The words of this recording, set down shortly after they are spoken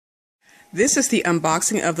This is the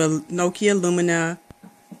unboxing of the Nokia Lumina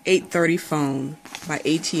 830 phone by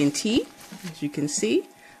AT&T. As you can see,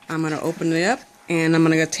 I'm going to open it up and I'm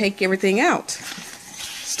going to take everything out.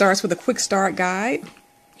 Starts with a quick start guide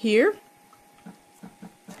here.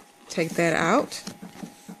 Take that out.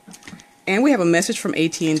 And we have a message from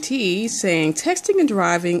AT&T saying, texting and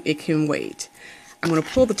driving, it can wait. I'm going to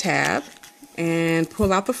pull the tab and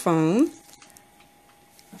pull out the phone.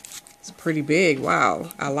 It's pretty big. Wow,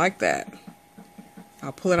 I like that.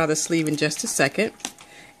 I'll pull it out of the sleeve in just a second.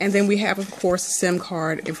 And then we have, of course, SIM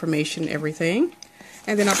card information, everything.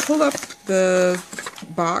 And then I'll pull up the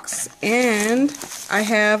box and I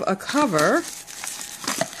have a cover.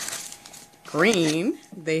 Green.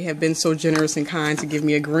 They have been so generous and kind to give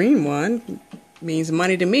me a green one. Means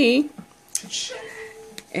money to me.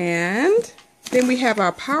 And then we have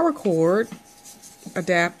our power cord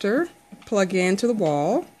adapter plug into the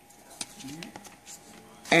wall.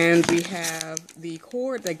 And we have the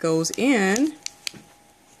cord that goes in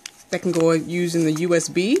that can go using the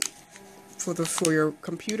USB for your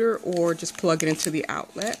computer, or just plug it into the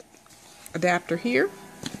outlet adapter here.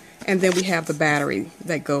 And then we have the battery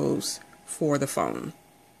that goes for the phone.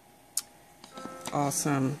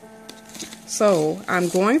 Awesome. So I'm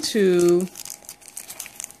going to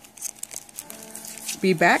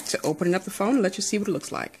be back to opening up the phone and let you see what it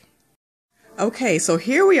looks like. Okay, so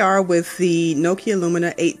here we are with the Nokia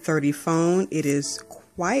Lumina 830 phone. It is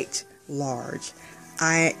quite large.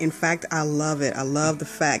 In fact, I love it. I love the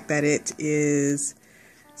fact that it is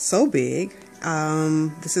so big.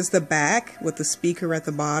 This is the back with the speaker at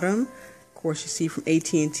the bottom. Of course, you see from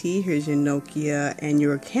AT&T, here's your Nokia and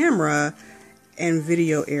your camera and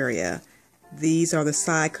video area. These are the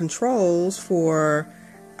side controls for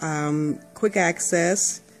quick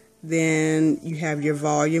access. Then you have your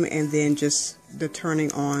volume and then just the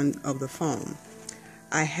turning on of the phone.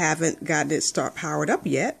 I haven't gotten it powered up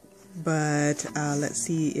yet, but let's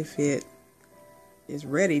see if it is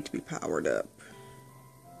ready to be powered up.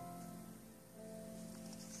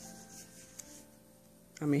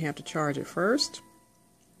 I may have to charge it first.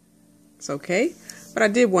 It's okay, but I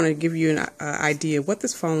did want to give you an idea of what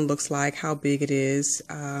this phone looks like, how big it is.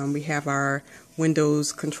 We have our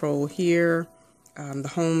Windows control here, the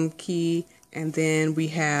home key, and then we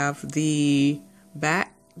have the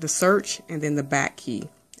search, and then the back key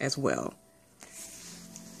as well.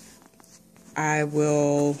 I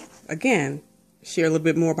will again share a little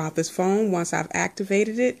bit more about this phone once I've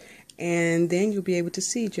activated it, and then you'll be able to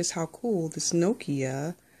see just how cool this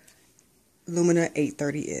Nokia Lumina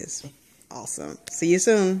 830 is. Awesome. See you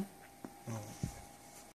soon.